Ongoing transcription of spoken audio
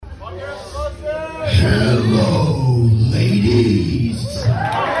Hello, ladies.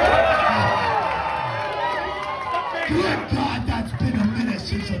 Good God, that's been a minute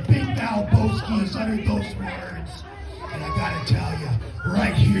since a Big Val Boski has uttered those words. And I gotta tell you,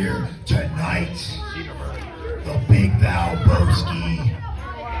 right here, tonight, the Big Val Boski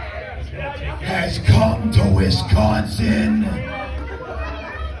has come to Wisconsin.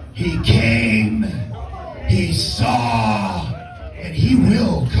 He came, he saw, and he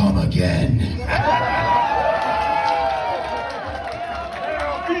will come again.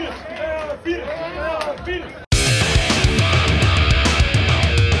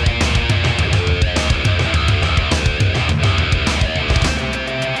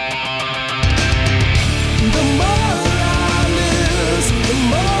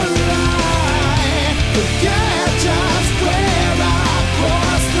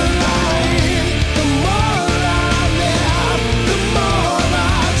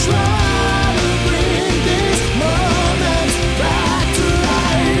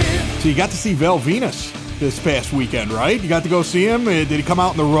 So you got to see Val Venus this past weekend, right? You got to go see him. Did he come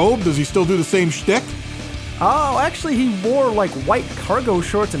out in the robe? Does he still do the same shtick? Oh, actually, he wore like white cargo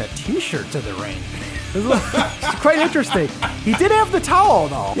shorts and a t-shirt to the ring. It's quite interesting. He did have the towel,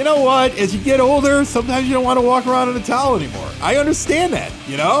 though. You know what? As you get older, sometimes you don't want to walk around in a towel anymore. I understand that,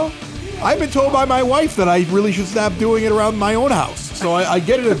 you know? I've been told by my wife that I really should stop doing it around my own house. So I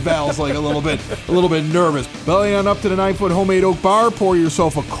get it if Val's like a little bit nervous. Belly on up to the 9-foot homemade oak bar. Pour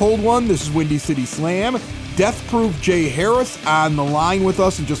yourself a cold one. This is Windy City Slam. Death Proof Jay Harris on the line with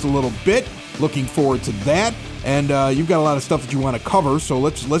us in just a little bit. Looking forward to that. And you've got a lot of stuff that you want to cover, so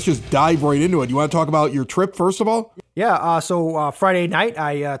let's just dive right into it. You want to talk about your trip first of all? Yeah, so Friday night,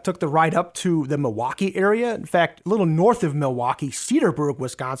 I took the ride up to the Milwaukee area. In fact, a little north of Milwaukee, Cedarburg,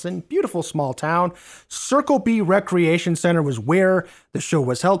 Wisconsin. Beautiful small town. Circle B Recreation Center was where the show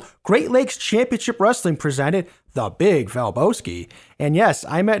was held. Great Lakes Championship Wrestling presented the Big Val Boski. And yes,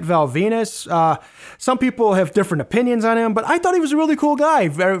 I met Val Venus. Some people have different opinions on him, but I thought he was a really cool guy.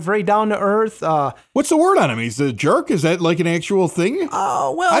 Very, very down to earth. What's the word on him? He's a jerk? Is that like an actual thing?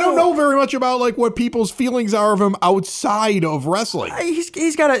 Well, I don't know very much about like what people's feelings are of him outside of wrestling.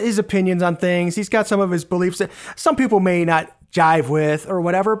 He's got his opinions on things. He's got some of his beliefs that some people may not jive with or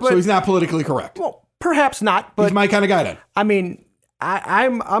whatever. But so he's not politically correct. Well, perhaps not. But he's my kind of guy then. I mean,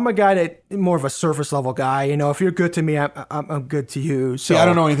 I'm a guy that more of a surface level guy. You know, if you're good to me, I'm good to you. So see, I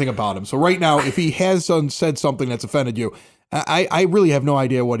don't know anything about him. So right now, if he has said something that's offended you, I really have no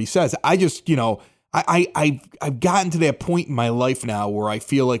idea what he says. I just, you know, I've gotten to that point in my life now where I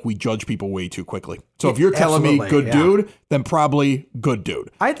feel like we judge people way too quickly. So if you're telling me good dude, then probably good dude.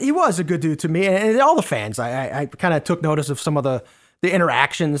 He was a good dude to me, and all the fans. I kind of took notice of some of the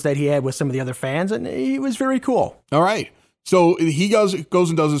interactions that he had with some of the other fans, and he was very cool. All right. So he goes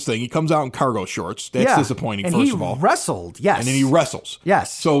and does his thing. He comes out in cargo shorts. That's disappointing, and first of all. And he wrestled, yes. And then he wrestles.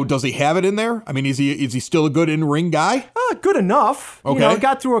 Yes. So does he have it in there? I mean, is he still a good in-ring guy? Good enough. Okay. You know,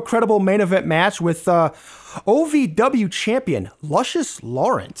 got through a credible main event match with OVW champion Luscious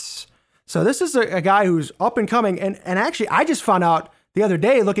Lawrence. So this is a guy who's up and coming. And actually, I just found out the other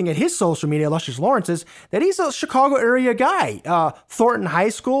day, looking at his social media, Luscious Lawrence's, that he's a Chicago area guy. Thornton High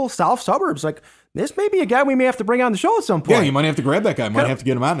School, South Suburbs. Like, this may be a guy we may have to bring on the show at some point. Yeah, you might have to grab that guy. Might have to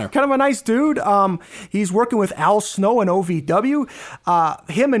get him on there. Kind of a nice dude. He's working with Al Snow and OVW.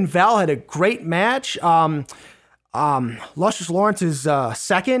 Him and Val had a great match. Luscious Lawrence is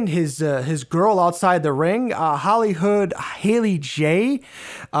second. His girl outside the ring, Hollywood Haley J,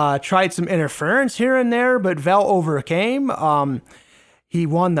 tried some interference here and there, but Val overcame. He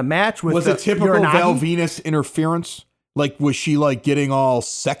won the match with. Was it typical Uranagi. Val Venus interference? Like, was she like getting all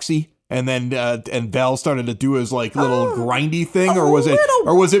sexy? And then and Val started to do his like little grindy thing, or was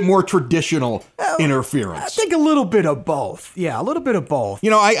it more traditional interference? I think a little bit of both. Yeah, a little bit of both. You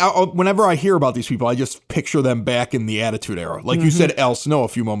know, I whenever I hear about these people, I just picture them back in the Attitude Era. Like you said, Al Snow a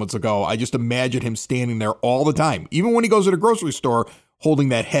few moments ago. I just imagine him standing there all the time, even when he goes to the grocery store, holding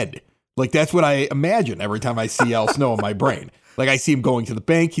that head. Like that's what I imagine every time I see Al Snow in my brain. Like I see him going to the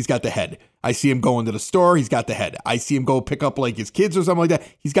bank, he's got the head. I see him going to the store, he's got the head. I see him go pick up like his kids or something like that,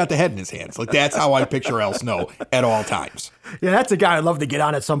 he's got the head in his hands. Like that's how I picture Al Snow at all times. Yeah, that's a guy I'd love to get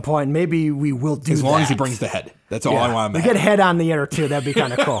on at some point. Maybe we will do that. As long as he brings the head. That's all I want him to get head on the air too. That'd be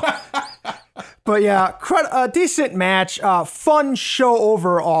kind of cool. But yeah, a decent match. Fun show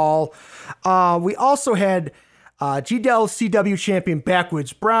overall. We also had GWCW champion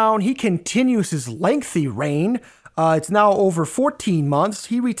Backwoods Brown. He continues his lengthy reign It's now over 14 months.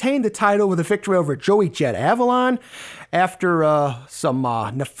 He retained the title with a victory over Joey Jet Avalon after some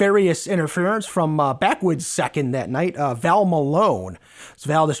nefarious interference from Backwoods' second that night, Val Malone. So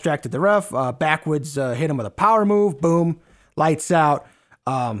Val distracted the ref. Backwoods hit him with a power move. Boom. Lights out.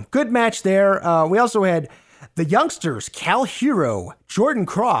 Good match there. We also had the youngsters, Cal Hero, Jordan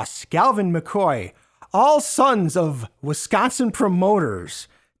Cross, Galvin McCoy, all sons of Wisconsin promoters.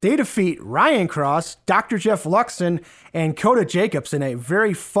 They defeat Ryan Cross, Dr. Jeff Luxon, and Coda Jacobs in a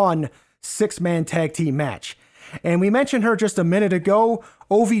very fun 6-man tag team match. And we mentioned her just a minute ago,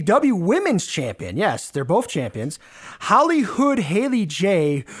 OVW Women's Champion. Yes, they're both champions. Hollywood Haley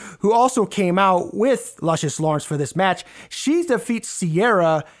J, who also came out with Luscious Lawrence for this match. She defeats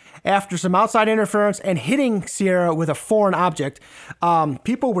Sierra after some outside interference and hitting Sierra with a foreign object.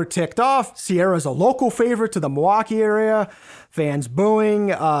 People were ticked off. Sierra's a local favorite to the Milwaukee area. Fans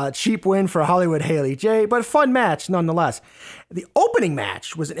booing. Cheap win for Hollywood Haley J, but a fun match nonetheless. The opening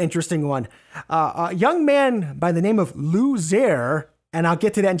match was an interesting one. A young man by the name of Lou Zer, and I'll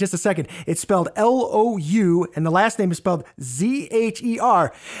get to that in just a second. It's spelled Lou, and the last name is spelled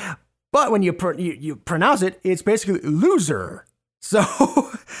Zher. But when you pronounce it, it's basically loser.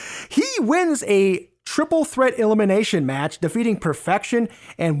 So he wins a triple threat elimination match, defeating Perfection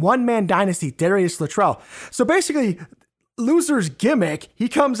and One Man Dynasty Darius Luttrell. So basically, Loser's gimmick, he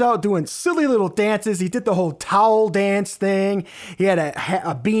comes out doing silly little dances. He did the whole towel dance thing. He had a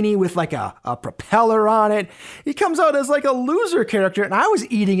beanie with like a propeller on it. He comes out as like a loser character, and I was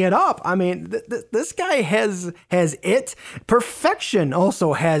eating it up. I mean, this guy has it. Perfection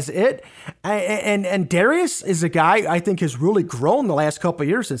also has it. And Darius is a guy I think has really grown the last couple of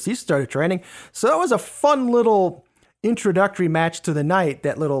years since he started training. So that was a fun little introductory match to the night,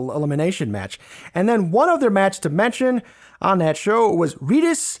 that little elimination match. And then one other match to mention on that show was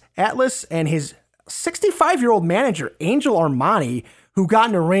Regis Atlas and his 65-year-old manager, Angel Armani, who got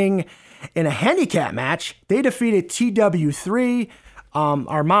in a ring in a handicap match. They defeated TW3.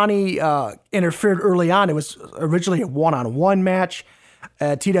 Armani interfered early on. It was originally a one-on-one match.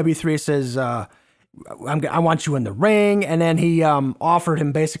 TW3 says, I want you in the ring. And then he offered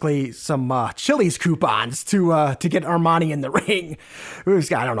him basically some Chili's coupons to get Armani in the ring.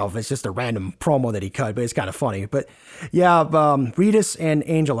 I don't know if it's just a random promo that he cut, but it's kind of funny. But yeah, Regis and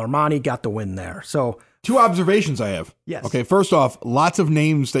Angel Armani got the win there. So 2 observations I have. Yes. Okay, first off, lots of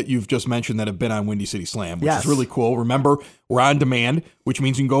names that you've just mentioned that have been on Windy City Slam, which is really cool. Remember, we're on demand, which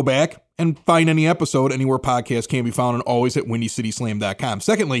means you can go back and find any episode anywhere podcasts can be found, and always at WindyCitySlam.com.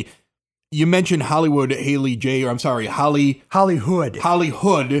 Secondly, you mentioned Hollywood Haley J, or I'm sorry, Hollywood.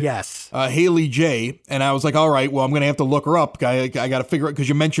 Yes. Haley J. And I was like, all right, well, I'm going to have to look her up. I got to figure out, because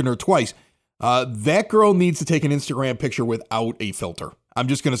you mentioned her twice. That girl needs to take an Instagram picture without a filter. I'm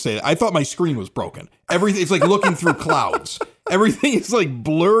just going to say it. I thought my screen was broken. Everything, it's like looking through clouds. Everything is like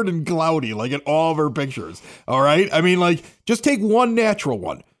blurred and cloudy, like in all of her pictures. All right. I mean, like, just take one natural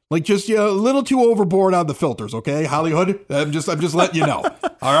one. Like, just a little too overboard on the filters, okay, Hollywood? I'm just letting you know.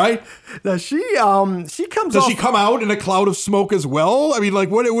 All right. Now she comes. Does she come out in a cloud of smoke as well? I mean, like,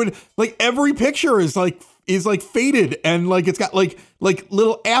 what it would, like, every picture is like faded, and like it's got like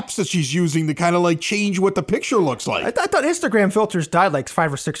little apps that she's using to kind of like change what the picture looks like. I thought Instagram filters died like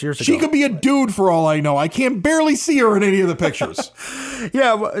 5 or 6 years ago. She could be a dude for all I know. I can't barely see her in any of the pictures.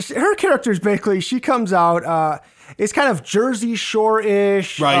 Yeah, well, her character is basically, she comes out. It's kind of Jersey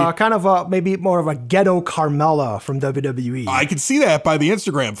Shore-ish, right? Kind of maybe more of a ghetto Carmella from WWE. I can see that by the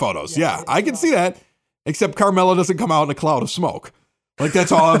Instagram photos. Yeah, I can see that. Except Carmella doesn't come out in a cloud of smoke. Like,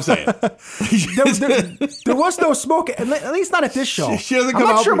 that's all I'm saying. there was no smoke, at least not at this show. She doesn't come I'm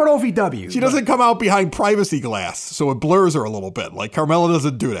not out sure about OVW. She doesn't come out behind privacy glass, so it blurs her a little bit. Like, Carmella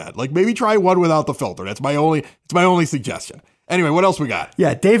doesn't do that. Like, maybe try one without the filter. It's my only suggestion. Anyway, what else we got?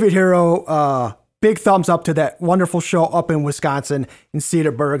 Yeah, David Hero, big thumbs up to that wonderful show up in Wisconsin, in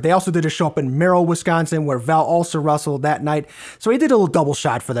Cedarburg. They also did a show up in Merrill, Wisconsin, where Val also wrestled that night. So he did a little double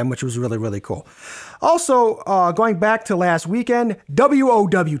shot for them, which was really, really cool. Also, going back to last weekend,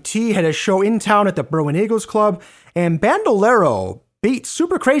 WOWT had a show in town at the Berwyn Eagles Club, and Bandolero beat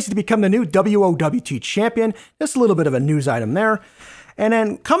Super Crazy to become the new WOWT champion. Just a little bit of a news item there. And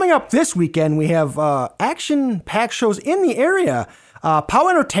then coming up this weekend, we have action-packed shows in the area. POW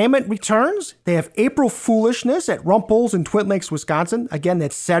Entertainment returns. They have April Foolishness at Rumple's in Twin Lakes, Wisconsin. Again,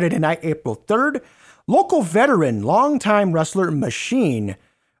 that's Saturday night, April 3rd. Local veteran, longtime wrestler Machine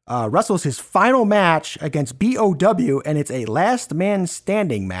wrestles his final match against BOW, and it's a last man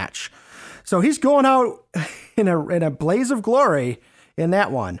standing match. So he's going out in a blaze of glory in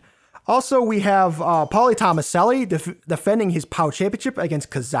that one. Also, we have Paulie Tomaselli defending his POW championship against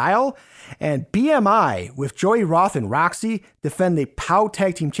Kazile, and BMI with Joey Roth and Roxy defend the POW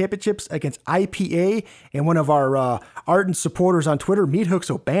Tag Team Championships against IPA and one of our ardent supporters on Twitter, Meat Hooks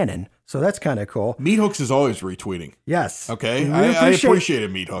O'Bannon. So that's kind of cool. Meat Hooks is always retweeting. Yes. Okay. I appreciate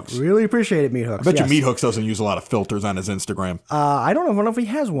it, Meat Hooks. Really appreciate it, Meat Hooks. I bet you Meat Hooks doesn't use a lot of filters on his Instagram. I don't know if he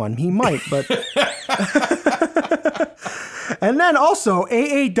has one. He might, but... And then also,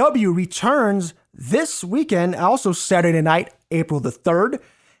 AAW returns this weekend, also Saturday night, April the 3rd,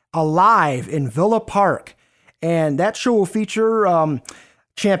 Alive in Villa Park. And that show will feature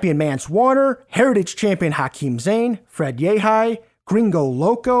champion Mance Warner, Heritage champion Hakeem Zayn, Fred Yehai, Gringo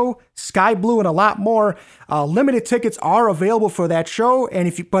Loco, Sky Blue, and a lot more. Limited tickets are available for that show, and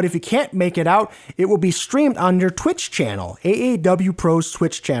if you can't make it out, it will be streamed on their Twitch channel, AAW Pro's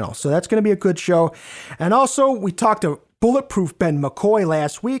Twitch channel. So that's going to be a good show. And also, we talked to Bulletproof Ben McCoy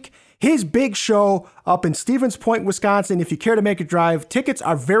last week. His big show up in Stevens Point, Wisconsin. If you care to make a drive, tickets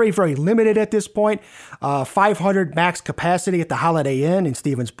are very, very limited at this point. 500 max capacity at the Holiday Inn in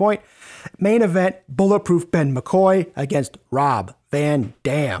Stevens Point. Main event, Bulletproof Ben McCoy against Rob Van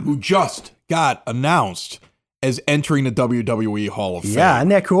Dam, who just got announced as entering the WWE Hall of Fame. Yeah, isn't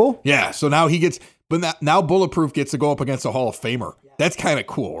that cool? Yeah, so now now Bulletproof gets to go up against a Hall of Famer. That's kind of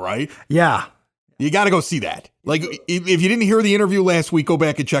cool, right? Yeah. You got to go see that. Like, if you didn't hear the interview last week, go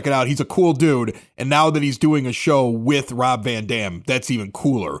back and check it out. He's a cool dude. And now that he's doing a show with Rob Van Dam, that's even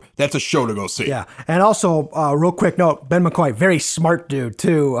cooler. That's a show to go see. Yeah. And also, real quick note, Ben McCoy, very smart dude,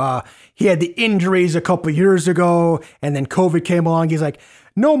 too. He had the injuries a couple years ago, and then COVID came along. He's like,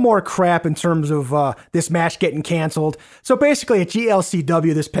 no more crap in terms of this match getting canceled. So basically, at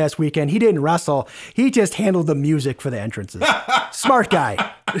GLCW this past weekend, he didn't wrestle. He just handled the music for the entrances. Smart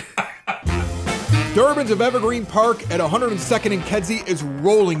guy. Durbin's of Evergreen Park at 102nd and Kedzie is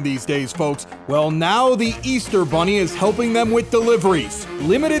rolling these days, folks. Well, now the Easter Bunny is helping them with deliveries.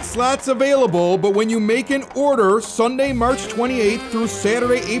 Limited slots available, but when you make an order Sunday, March 28th through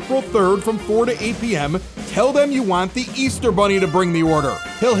Saturday, April 3rd from 4 to 8 p.m., tell them you want the Easter Bunny to bring the order.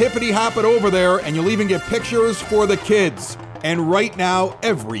 He'll hippity-hop it over there, and you'll even get pictures for the kids. And right now,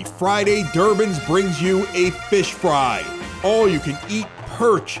 every Friday, Durbin's brings you a fish fry. All you can eat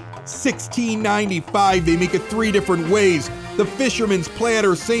perch. $16.95. They make it 3 different ways. The fisherman's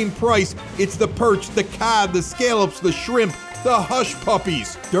platter, same price. It's the perch, the cod, the scallops, the shrimp, the hush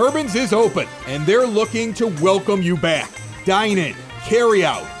puppies. Durbin's is open, and they're looking to welcome you back. Dine in, carry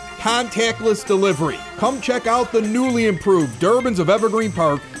out, contactless delivery. Come check out the newly improved Durbin's of Evergreen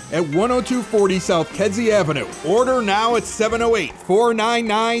Park at 10240 South Kedzie Avenue. Order now at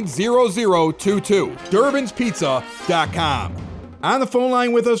 708-499-0022. DurbinsPizza.com. On the phone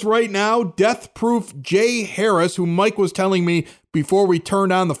line with us right now, Death Proof Jay Harris, who Mike was telling me before we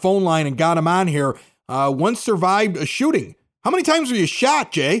turned on the phone line and got him on here, once survived a shooting. How many times were you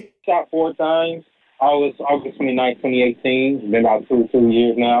shot, Jay? Shot 4 times. August 29, 2018. It's been about 2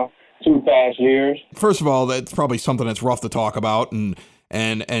 years now. 2 fast years. First of all, that's probably something that's rough to talk about and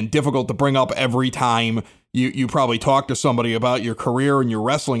difficult to bring up every time you probably talk to somebody about your career and your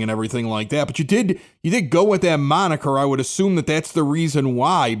wrestling and everything like that. But you did go with that moniker. I would assume that that's the reason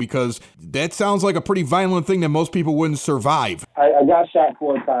why, because that sounds like a pretty violent thing that most people wouldn't survive. I got shot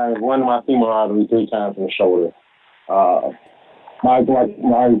 4 times, one in my femoral artery, 3 times in the shoulder. My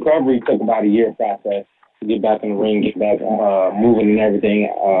recovery took about a year process to get back in the ring, get back moving and everything.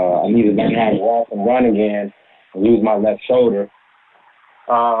 I needed to learn how to walk and run again and use my left shoulder.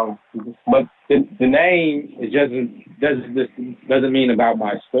 But the name doesn't mean about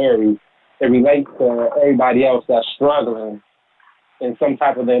my story. It relates to everybody else that's struggling in some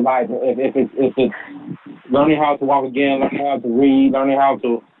type of their life. If it's learning how to walk again, learning how to read, learning how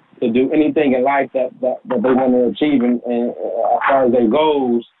to do anything in life that they want to achieve, and as far as their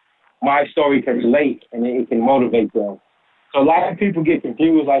goals, my story can relate and it can motivate them. So a lot of people get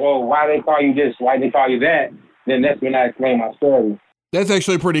confused, like, oh, why they call you this? Why they call you that? Then that's when I explain my story. That's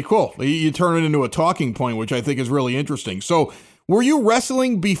actually pretty cool. You turn it into a talking point, which I think is really interesting. So were you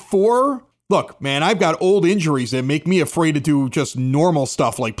wrestling before? Look, man, I've got old injuries that make me afraid to do just normal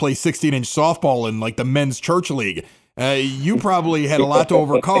stuff like play 16-inch softball in like the men's church league. You probably had a lot to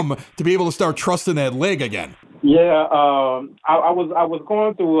overcome to be able to start trusting that leg again. Yeah, I was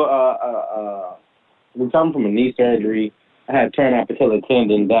going through recovering from a knee surgery. I had torn my patellar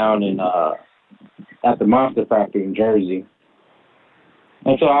tendon down in at the Monster Factory in Jersey.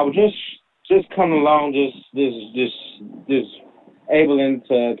 And so I was just coming along, just able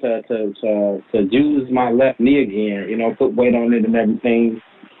to use my left knee again, put weight on it and everything.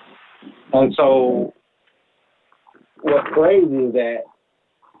 And so what's crazy is that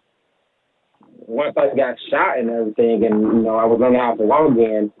once I got shot and everything, and I was learning how to walk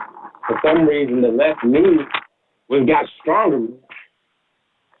again, for some reason the left knee got stronger.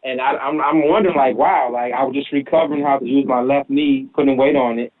 And I'm wondering, like, wow, like I was just recovering how to use my left knee, putting weight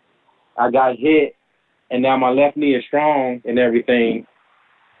on it. I got hit, and now my left knee is strong and everything.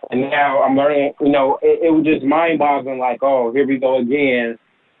 And now I'm learning, it was just mind-boggling, like, oh, here we go again.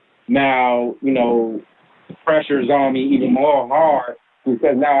 Now, the pressure's on me even more hard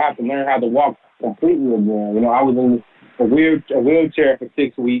because now I have to learn how to walk completely again. I was in a wheelchair for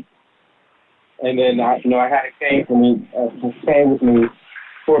 6 weeks, and then I had it came with me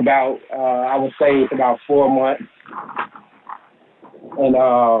for about I would say it's about 4 months, and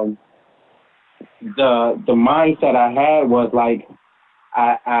the mindset I had was like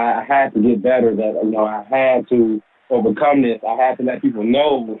I had to get better. That I had to overcome this. I had to let people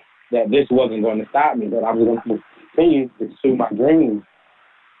know that this wasn't going to stop me. That I was going to continue to pursue my dreams.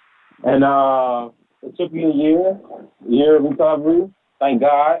 And it took me a year of recovery. Thank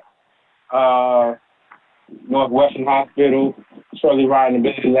God. Northwestern Hospital, Shirley Ryan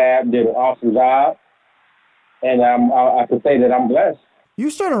Ability Lab did an awesome job, and I can say that I'm blessed. You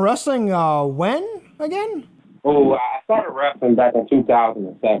started wrestling when again? Oh, I started wrestling back in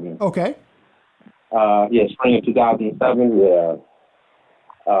 2007. Okay. Spring of 2007. Yeah.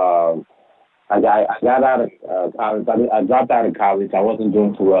 I got out of college. I dropped out of college. I wasn't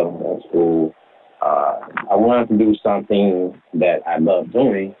doing too well in school. I wanted to do something that I loved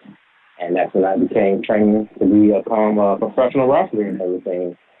doing. And that's when I became training to become a professional wrestler and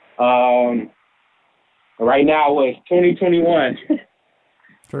everything. Right now, it's 2021.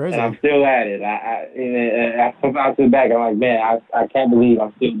 Crazy. And I'm still at it. I sometimes sit back and I'm like, man, I can't believe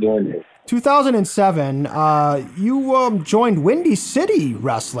I'm still doing this. 2007, you joined Windy City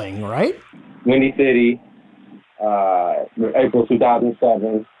Wrestling, right? Windy City, April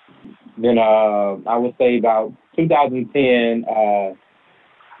 2007. Then I would say about 2010,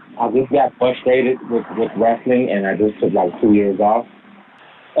 I just got frustrated with wrestling, and I just took like 2 years off.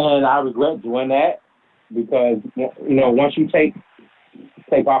 And I regret doing that because, once you take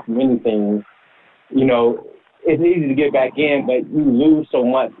off from anything, it's easy to get back in, but you lose so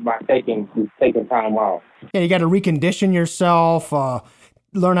much by taking time off. Yeah, you got to recondition yourself,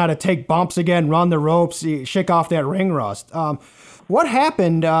 learn how to take bumps again, run the ropes, shake off that ring rust. What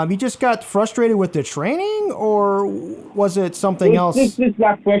happened? You just got frustrated with the training, or was it something else? Just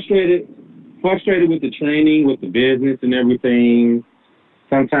got frustrated with the training, with the business and everything.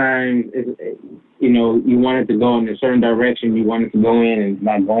 Sometimes, you wanted to go in a certain direction, you wanted to go in and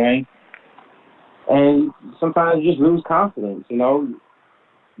not going. And sometimes you just lose confidence,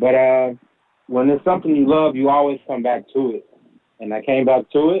 But when it's something you love, you always come back to it. And I came back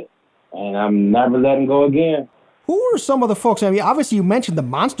to it, and I'm never letting go again. Who are some of the folks? I mean, obviously you mentioned the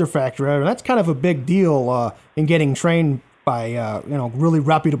Monster Factory, and that's kind of a big deal in getting trained by really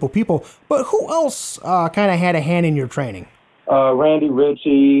reputable people. But who else kind of had a hand in your training? Randy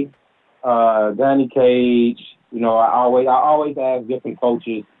Ritchie, Danny Cage. I always ask different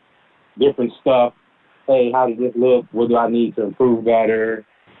coaches, different stuff. Hey, how does this look? What do I need to improve better?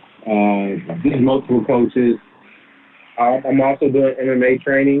 There's multiple coaches. I'm also doing MMA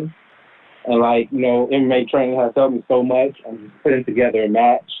training. And MMA training has helped me so much. I'm just putting together a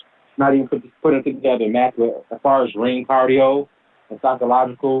match. Not even putting together a match, but as far as ring cardio and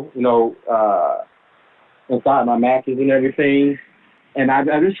psychological, inside my matches and everything. And I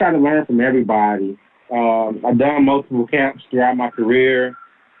just try to learn from everybody. I've done multiple camps throughout my career,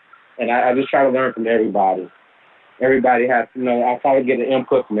 and I just try to learn from everybody. Everybody has, I try to get an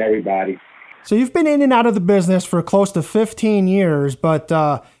input from everybody. So you've been in and out of the business for close to 15 years, but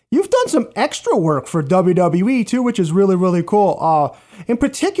you've done some extra work for WWE too, which is really, really cool. In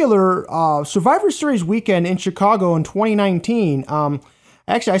particular, Survivor Series weekend in Chicago in 2019.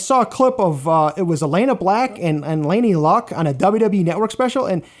 Actually, I saw a clip of it was Elena Black and Laney Luck on a WWE Network special,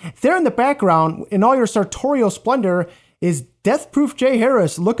 and there in the background, in all your sartorial splendor, is Death Proof Jay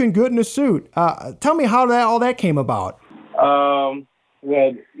Harris looking good in a suit. Tell me how all that came about.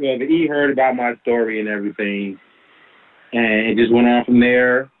 Well, the E heard about my story and everything, and it just went on from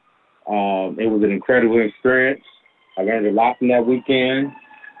there. It was an incredible experience. I learned a lot from that weekend.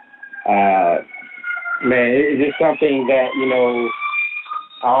 It's just something that,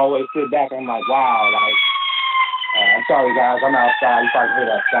 I always sit back and I'm like, wow, I'm sorry, guys, I'm outside. You probably hear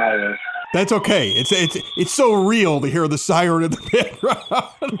that siren. That's okay. It's so real to hear the siren in the background.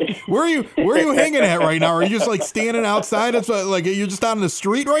 Where are you hanging at right now? Are you just standing outside? It's like you're just out on the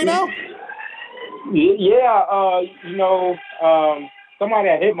street right now? Yeah. Somebody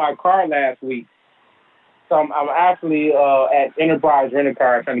had hit my car last week, So I'm actually at Enterprise Rental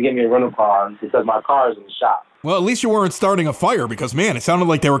Car trying to get me a rental car because my car is in the shop. Well, at least you weren't starting a fire because, man, it sounded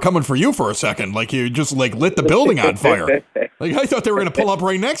like they were coming for you for a second. Like you just like lit the building on fire. Like I thought they were going to pull up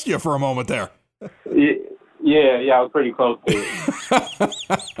right next to you for a moment there. Yeah, I was pretty close to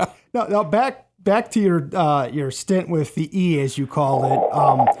it. Now back to your stint with the E, as you called it.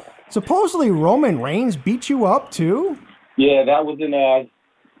 Supposedly Roman Reigns beat you up too? Yeah, that was in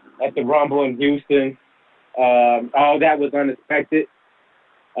at the Rumble in Houston. All that was unexpected.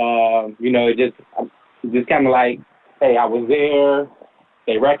 It just kind of like, hey, I was there.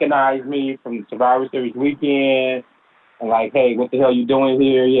 They recognized me from the Survivor Series weekend. And like, hey, what the hell you doing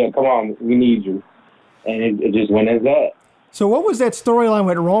here? Yeah, come on, we need you. And it just went as that. So what was that storyline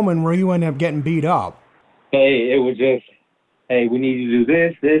with Roman where you ended up getting beat up? Hey, it was just, hey, we need you to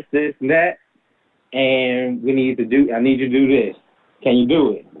do this, and that. And I need you to do this. Can you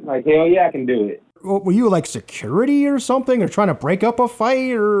do it? Like, hell yeah, I can do it. Were you like security or something, or trying to break up a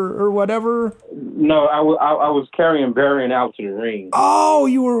fight or whatever? No, I was carrying Baron out to the ring. Oh,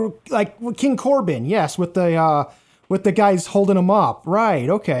 you were like King Corbin, yes, with the guys holding him up. Right,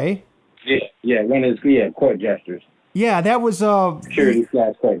 okay. Yeah, one of his court gestures. Yeah, that was security /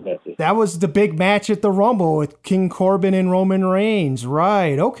 court gestures. That was the big match at the Rumble with King Corbin and Roman Reigns.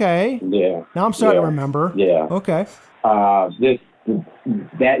 Right, okay. Yeah. Now I'm starting to remember. Yeah. Okay. Just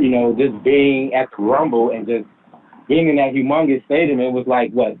being at the Rumble and just being in that humongous stadium, it was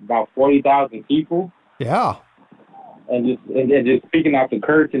like about 40,000 people. Yeah. And just peeking out the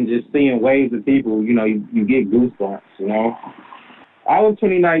curtain, just seeing waves of people, you get goosebumps. All of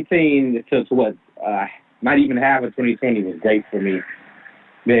 2019 to not even half of 2020 was great for me.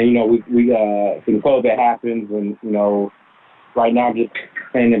 Then we the COVID happens, and right now I'm just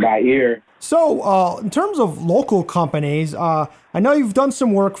playing it by ear. So, in terms of local companies, I know you've done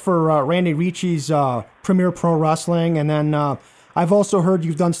some work for Randy Ricci's Premier Pro Wrestling, and then I've also heard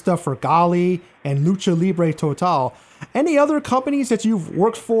you've done stuff for Gali and Lucha Libre Total. Any other companies that you've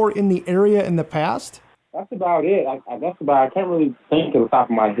worked for in the area in the past? That's about it. I can't really think of the top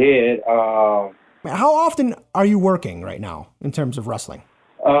of my head. How often are you working right now in terms of wrestling?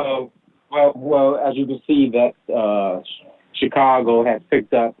 Well, as you can see, that Chicago has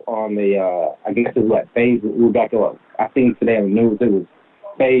picked up on the, I guess it's phase, we're back to I think today on the news, it was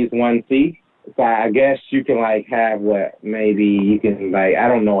phase 1C. So I guess you can have maybe you can I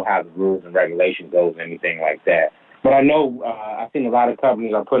don't know how the rules and regulations goes or anything like that. But I know, I think a lot of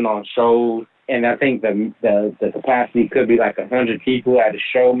companies are putting on shows, and I think the capacity could be 100 people at a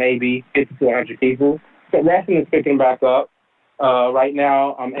show, maybe 50 to 100 people. So wrestling is picking back up. Right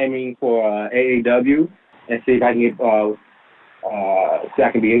now, I'm aiming for AAW and see if I can get, so I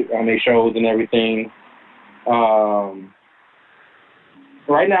can be on their shows and everything.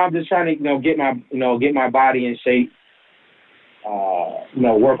 Right now, I'm just trying to, get my body in shape.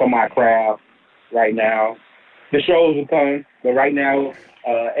 Work on my craft. Right now, the shows will come, but right now,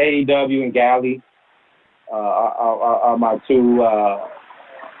 AEW and Gali are my two.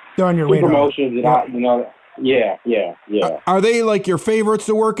 They're on your two radar. Promotions that Yeah. Are they your favorites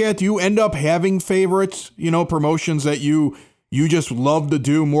to work at? Do you end up having favorites? Promotions that you just love to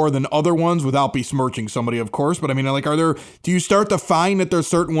do more than other ones, without besmirching somebody, of course. But I mean, do you start to find that there's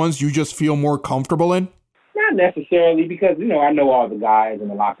certain ones you just feel more comfortable in? Not necessarily, because I know all the guys in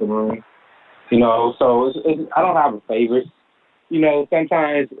the locker room. So I don't have a favorite.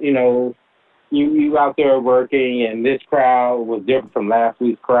 Sometimes you out there working, and this crowd was different from last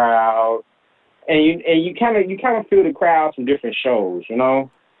week's crowd, and you kind of feel the crowds from different shows.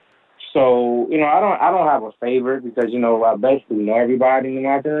 So, I don't have a favorite because, I basically know everybody in the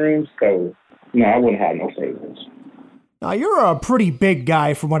locker room. So, I wouldn't have no favorites. Now, you're a pretty big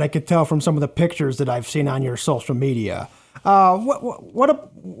guy from what I could tell from some of the pictures that I've seen on your social media.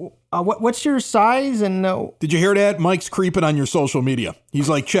 What's your size? And did you hear that? Mike's creeping on your social media.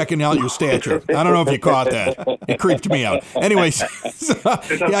 He's checking out your stature. I don't know if you caught that. It creeped me out. Anyways, I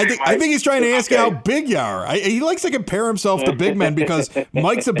think he's trying to ask you how big you are. He likes to compare himself to big men because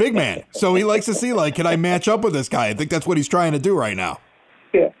Mike's a big man. So he likes to see can I match up with this guy? I think that's what he's trying to do right now.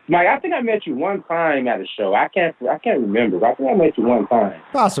 Yeah, Mike, I think I met you one time at a show. I can't remember. But I think I met you one time.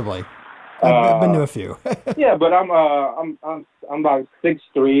 Possibly. I've been to a few. Yeah, but I'm about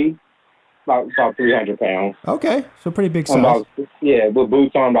 6'3", about 300 pounds. Okay, so pretty big size. With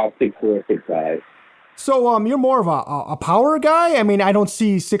boots on, about 6'4", 6'5". So you're more of a power guy? I mean, I don't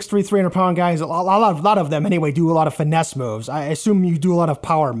see 6'3", 300-pound guys. A lot of them anyway do a lot of finesse moves. I assume you do a lot of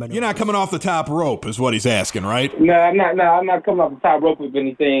power maneuvers. You're not coming off the top rope, is what he's asking, right? No, I'm not coming off the top rope with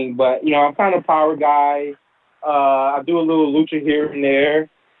anything. But I'm kind of a power guy. I do a little lucha here and there.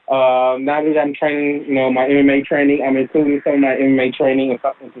 Now that I'm training, my MMA training, I'm including some of my MMA training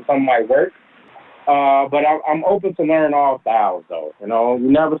into some of my work. But I'm open to learn all styles, though. You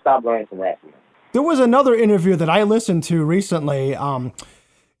never stop learning from wrestling. There was another interview that I listened to recently.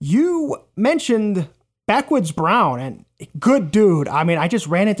 You mentioned Backwoods Brown, and good dude. I mean, I just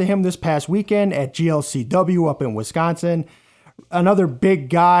ran into him this past weekend at GLCW up in Wisconsin. Another big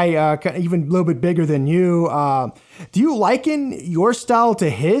guy, even a little bit bigger than you. Do you liken your style to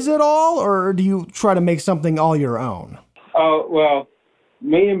his at all, or do you try to make something all your own? Oh, well,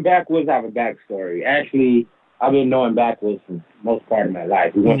 me and Backwoods have a backstory. Actually, I've been knowing Backwoods for most part of my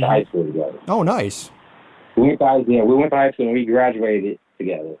life. We went to high school together. Oh, nice. We went to high school and we graduated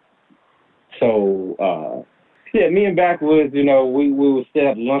together. So, me and Backwoods, we would sit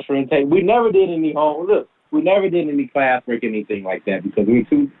at the lunchroom table. We never did any classwork, anything like that, because we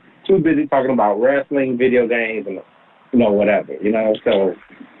were too busy talking about wrestling, video games, and whatever. So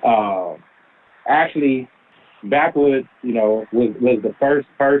actually, Backwoods, was the first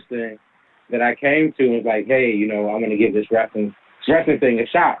person that I came to and was like, hey, I'm gonna give this wrestling thing a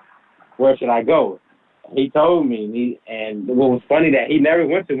shot. Where should I go? He told me, and what was funny that he never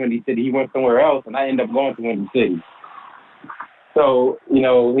went to Windy City. He went somewhere else, and I ended up going to Windy City. So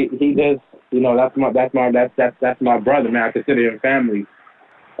he just. That's my brother, man. I consider him family.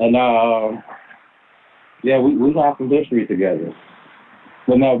 And, we have some history together.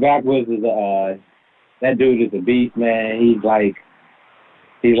 But no, Backwoods is, that dude is a beast, man. He's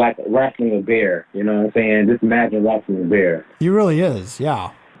like wrestling a bear, you know what I'm saying? Just imagine wrestling a bear. He really is,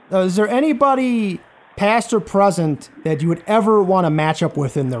 yeah. Is there anybody, past or present, that you would ever want to match up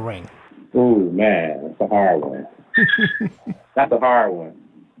with in the ring? Ooh, man, that's a hard one. That's a hard one.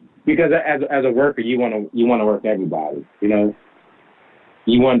 Because as a worker, you want to work everybody, You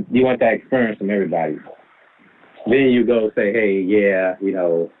want that experience from everybody. Then you go say, hey, yeah,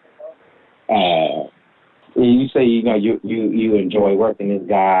 you say you enjoy working this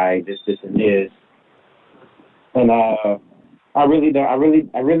guy, this and this, and I really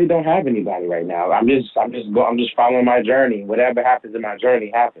don't have anybody right now. I'm just following my journey. Whatever happens in my journey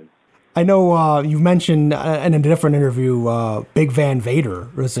happens. I know you mentioned in a different interview, Big Van Vader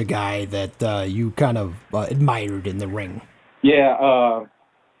was a guy that you kind of admired in the ring. Yeah,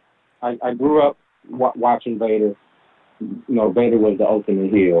 I grew up watching Vader. Vader was the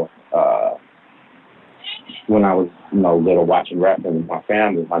ultimate heel when I was, little, watching wrestling with my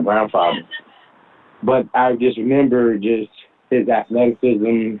family, my grandfather. But I just remember his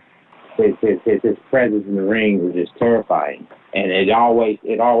athleticism, his presence in the ring was just terrifying. And it always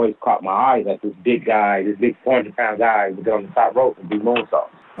caught my eye that this big guy, this big 400-pound guy would get on the top rope and do moonsaults.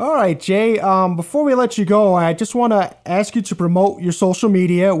 All right, Jay, before we let you go, I just want to ask you to promote your social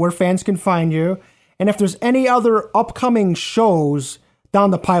media, where fans can find you, and if there's any other upcoming shows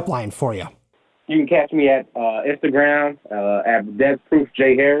down the pipeline for you. You can catch me at Instagram at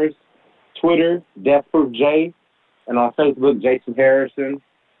DeathProofJHarris, Twitter, DeathProofJ, and on Facebook, Jason Harrison.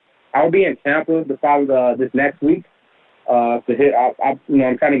 I'll be in Tampa this next week. I'm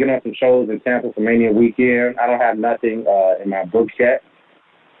trying to get on some shows in Tampa for Mania weekend. I don't have nothing in my books yet.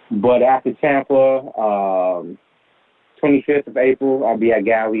 But after Tampa, 25th of April, I'll be at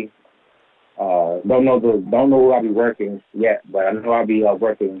Galley. Don't know who I'll be working yet, but I know I'll be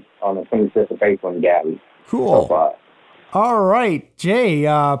working on the 25th of April in Galley. Cool. So all right, Jay,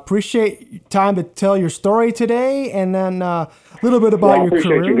 appreciate your time to tell your story today, and then a little bit about your career. I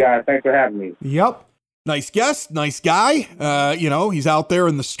appreciate you guys. Thanks for having me. Yep. Nice guest, nice guy. He's out there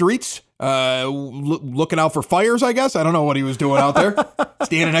in the streets, looking out for fires, I guess. I don't know what he was doing out there,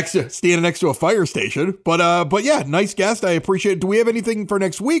 standing next to a fire station. But yeah, nice guest. I appreciate it. Do we have anything for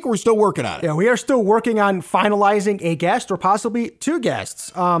next week? We're still working on it. Yeah, we are still working on finalizing a guest or possibly two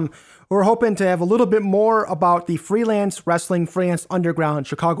guests. We're hoping to have a little bit more about the Freelance Wrestling Freelance Underground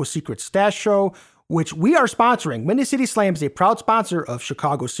Chicago Secret Stash Show, which we are sponsoring. Windy City Slam is a proud sponsor of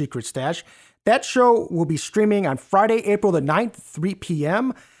Chicago Secret Stash. That show will be streaming on Friday, April the 9th, 3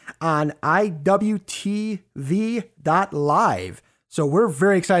 p.m. on IWTV.live. So we're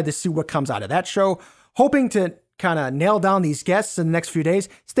very excited to see what comes out of that show. Hoping to kind of nail down these guests in the next few days.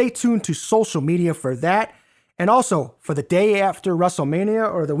 Stay tuned to social media for that. And also, for the day after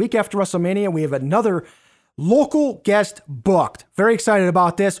WrestleMania or the week after WrestleMania, we have another local guest booked. Very excited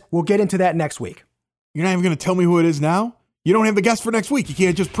about this. We'll get into that next week. You're not even going to tell me who it is now? You don't have the guest for next week. You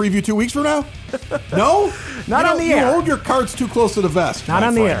can't just preview 2 weeks from now? No? Not on the air. You hold your cards too close to the vest. Not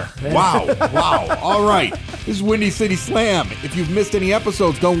on the air. Wow. All right. This is Windy City Slam. If you've missed any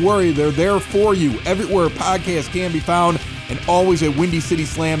episodes, don't worry. They're there for you everywhere podcasts can be found and always at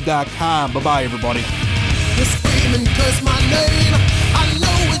windycityslam.com. Bye-bye, everybody. Screaming, curse my name.